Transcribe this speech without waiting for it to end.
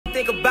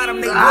think about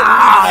him, they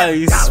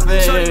nice,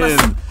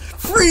 man.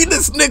 Free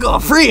this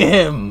nigga, free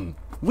him.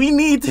 We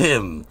need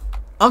him.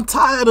 I'm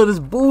tired of this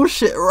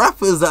bullshit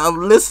rappers that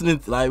I'm listening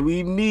to. Like,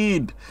 we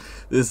need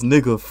this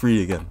nigga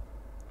free again.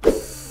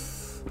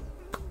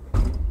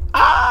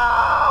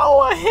 Ow,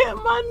 I hit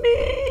my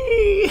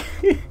knee.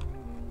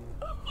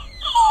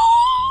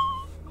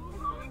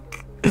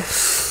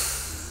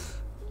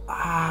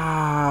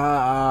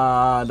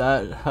 Ah,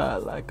 that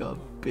hurt like a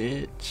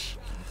bitch.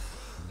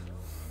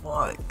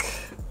 Fuck.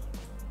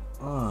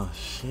 Oh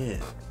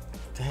shit.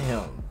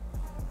 Damn.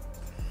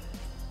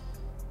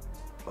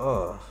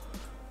 Oh.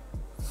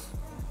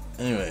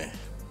 Anyway,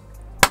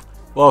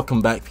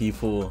 welcome back,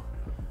 people.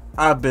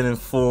 I've been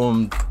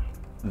informed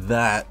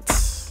that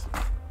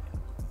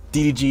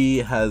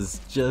DDG has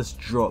just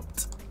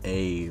dropped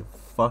a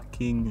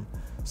fucking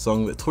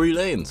song with Tory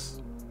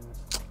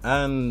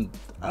and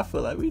I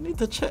feel like we need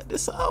to check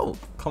this out.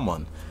 Come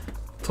on,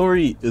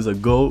 Tory is a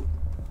GOAT,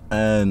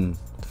 and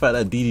the fact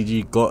that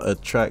DDG got a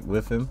track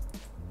with him,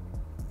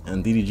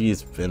 and DDG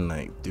has been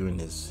like doing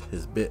his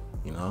bit,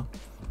 you know.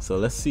 So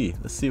let's see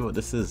what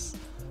this is.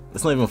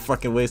 Let's not even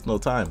fucking waste no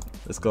time.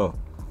 Let's go.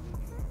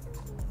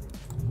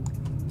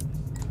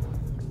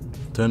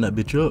 Turn that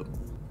bitch up.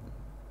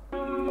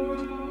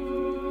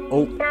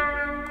 Oh.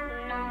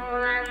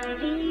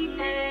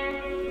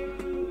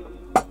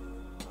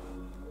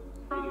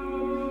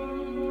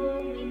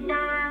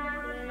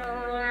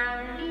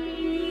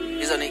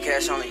 He's on the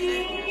cash on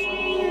you.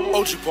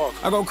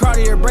 I go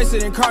Cartier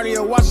bracelet and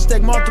Cartier watch,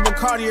 stack multiple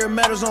Cartier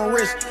medals on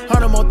wrist.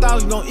 100 more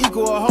thousand gon'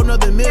 equal a whole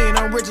nother million.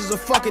 I'm rich as a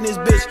fucking this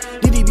bitch.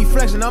 DD be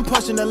flexing, I'm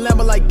punching the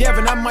Lambo like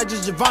Devin. I might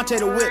just Javante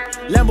the whip.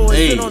 Lambo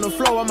is sit on the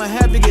floor, I'ma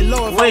have to get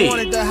low if I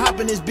wanted to hop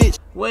in this bitch.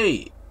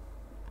 Wait,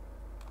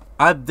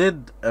 I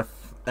did. If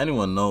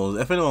anyone knows,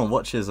 if anyone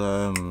watches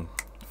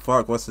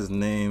fuck, what's his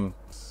name?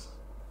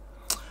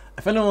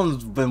 If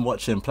anyone's been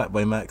watching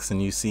Blackboy Max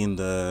and you've seen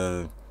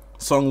the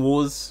Song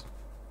Wars,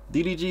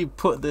 DDG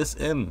put this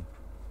in.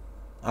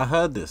 I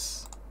heard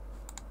this.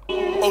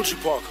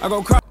 I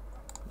go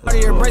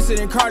Cartier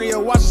bracelet and Cartier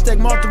watch, stack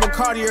multiple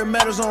Cartier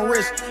medals on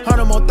wrist.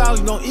 100 more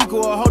thousand gon'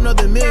 equal a whole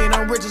nother million.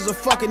 I'm rich as a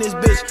fucking this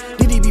bitch.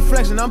 DD be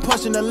flexing, I'm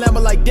punching the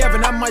Lambo like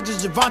Devin. I might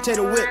just Javante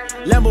the whip.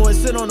 Lambo is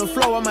sit on the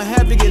floor, I'ma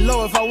have to get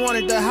low if I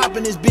wanted to hop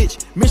in this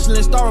bitch.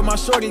 Michelin star with my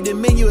shorty, the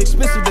menu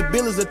expensive, the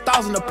bill is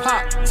 $1,000 a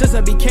pop. Since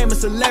I became a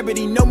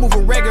celebrity, no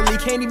moving regularly,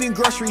 can't even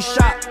grocery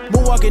shop.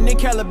 Moonwalking in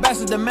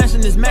Calabasas, the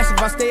mansion is massive,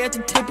 I stay at the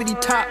tippity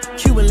top.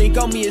 Cuban link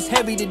on me is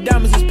heavy, the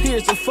diamonds is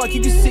pierced, so fuck, you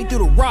can see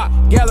through the rock.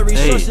 Gallery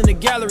shorts in the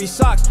gallery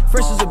socks.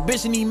 Fresh as a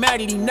bitch and he mad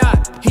and he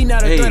not. He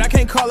not a threat, I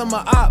can't call him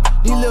a op.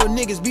 These little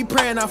niggas be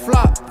praying I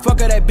flop.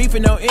 Fuck all that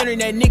beefing on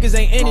internet, niggas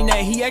ain't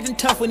internet. He acting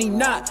tough when he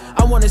not.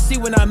 I wanna see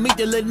when I meet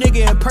the little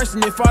nigga in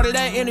person if all of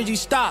that energy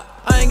stop.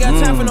 I ain't got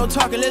time for no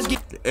talking, let's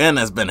get. And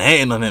that's been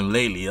hating on him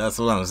lately, that's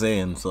what I'm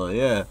saying, so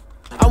yeah.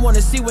 I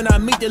wanna see when I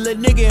meet the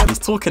little nigga in he's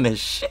talking his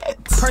shit.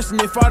 person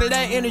if all of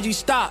that energy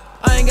stop.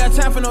 I ain't got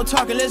time for no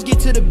talking, let's get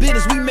to the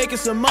business. We making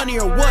some money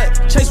or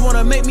what? Chase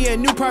wanna make me a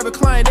new private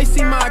client. They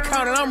see my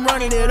account and I'm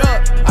running it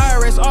up.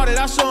 IRS audit,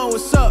 I show 'em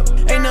what's up.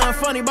 Ain't nothing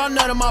funny about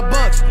none of my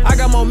bucks. I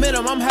got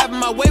momentum, I'm having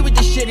my way with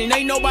this shit and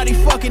ain't nobody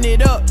fucking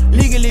it up.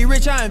 Legally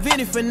rich, I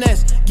invented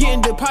finesse.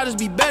 Getting deposits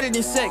be better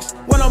than sex.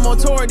 When I'm on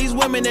tour, these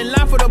women in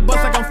line for the bus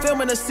like I'm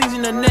filming a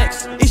season of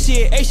next. If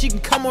she an 8, she can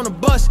come on the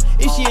bus.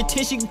 If she a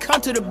 10, she can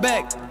come to the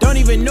back. Don't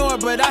even know her,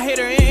 but I hit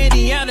her in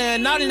Indiana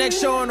and now the next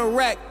show on the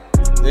rack.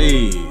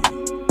 Hey.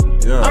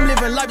 Yeah. I'm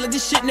living life like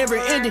this shit never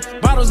ended.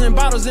 Bottles and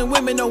bottles and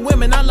women on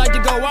women. I like to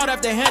go out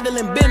after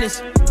handling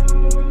business.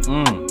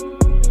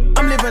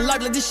 I'm living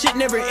life like this shit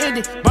never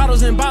ended.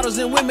 Bottles and bottles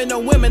and women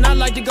on women. I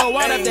like to go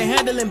out after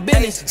handling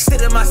business.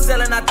 Sit in my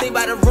cell and I think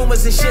about the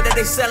rumors and shit that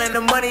they selling.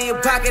 The money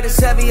in pocket is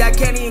heavy, I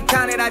can't even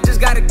count it. I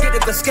just gotta get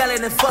it, the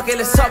skeleton and fuck it.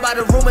 Let's talk about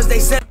the rumors they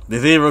sell.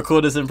 Did they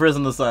record this in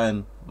prison or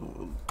something?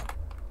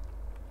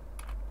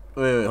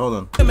 Wait, hold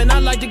on. I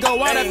like to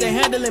go out after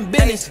handling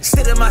business.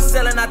 Sit in my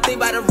cell and I think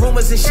about the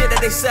rumors and shit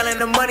that they selling.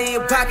 The money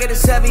in pocket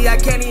is heavy, I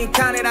can't even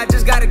count it. I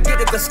just gotta get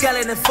it, the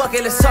skeleton, fuck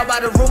it. Let's talk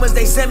about the rumors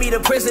they sent me to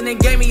prison and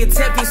gave me a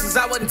 10 pieces.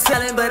 I wasn't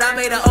telling, but I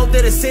made an oath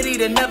to the city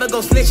to never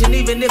go snitching.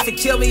 Even if it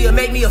kill me or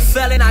make me a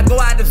felon, I go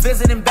out to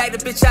visit and bag the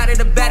bitch out of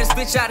the baddest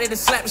bitch out of the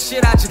slap the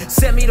shit out you.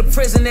 Sent me to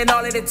prison and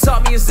all that it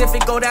taught me is if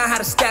it go down how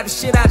to stab the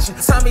shit out you.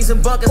 Tommies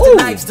and bunkers, the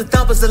knives, the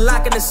thumpers, the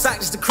lock and the sock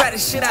just to crack the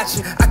shit out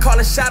you. I call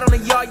a shot on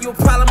the yard, you a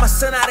problem, my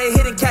son out there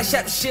hitting cash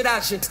out the shit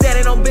out you.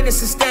 Standing on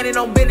business and standing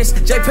on business.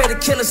 J pay the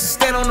killers to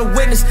stand on the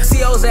witness.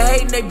 COs are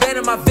hating, they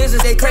banning my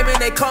business. They claiming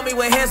they call me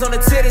with hands on the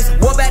titties.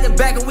 One back to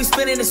back and we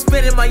spinning and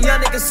spinning. My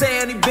young niggas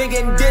saying he been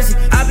getting dizzy.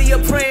 I be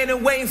up praying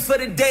and waiting for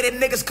the day that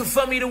niggas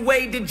confirm me the way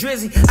he did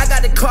drizzy. I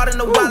got the card in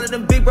the wallet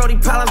and big Brody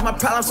problems, my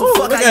problems. So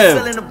fuck how you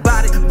feeling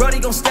about it.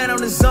 Brody gon' stand on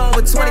the zone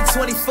with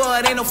 2024.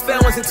 It ain't no fan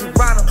ones in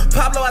Toronto.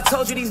 Pablo, I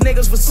told you these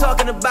niggas was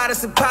talking about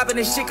us and popping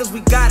and shit cause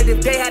we got it. If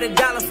they had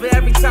 $1 for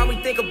every time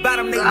we think about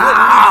them, they wouldn't.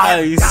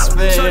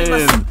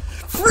 Man.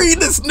 Free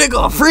this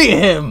nigga, free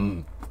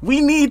him.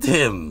 We need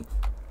him.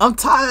 I'm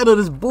tired of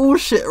this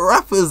bullshit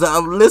rappers that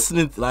I'm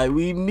listening to. Like,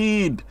 we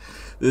need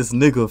this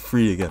nigga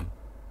free again.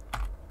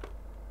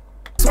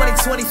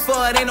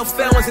 2024, it ain't no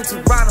fair ones in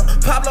Toronto.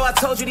 Pablo, I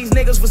told you these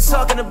niggas was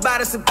talking about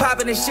us and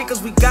popping this shit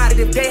cause we got it.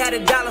 If they had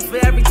 $1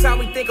 for every time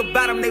we think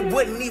about them, they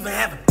wouldn't even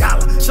have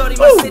 $1. Shorty,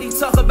 my city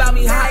talk about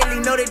me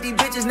highly. Know that these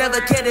bitches never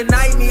can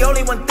deny me.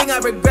 Only one thing I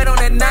regret on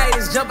that night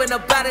is jumping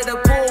up out of the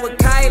pool with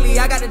Kylie.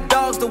 I got the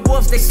dogs, the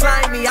wolves, they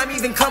slime me. I'm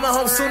even coming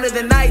home sooner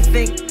than I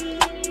think.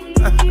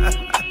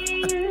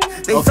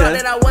 They thought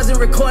that I wasn't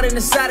recording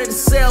the side of the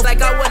cell,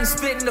 like I wasn't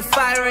spitting the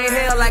fire in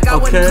hell, like I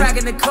wasn't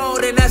cracking the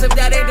code, and as if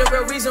that ain't the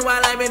real reason why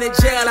I'm in the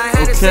jail. I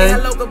had to say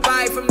hello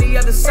goodbye from the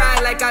other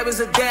side like I was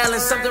Adele,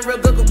 and something real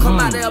good could come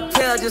out of a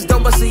pill. Just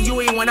don't bust a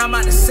UE when I'm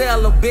out to sell,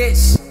 little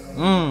bitch.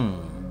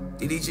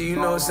 DDG, you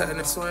know what's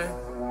happening, twin?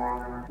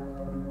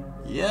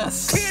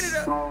 Yes.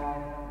 Canada.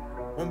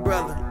 One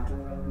brother.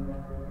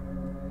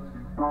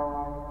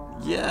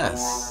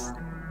 Yes.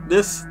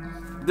 This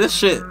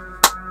shit.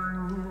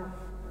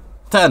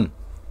 10.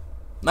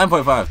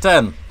 9.5.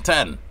 10.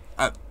 10.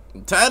 10.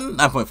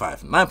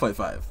 9.5.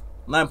 9.5.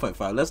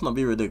 9.5. Let's not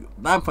be ridiculous.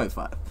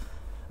 9.5.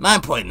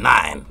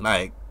 9.9.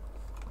 Like,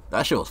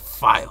 that shit was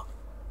fire.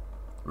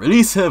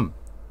 Release him.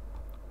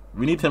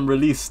 We need him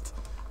released.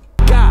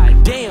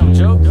 God damn,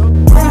 Joe.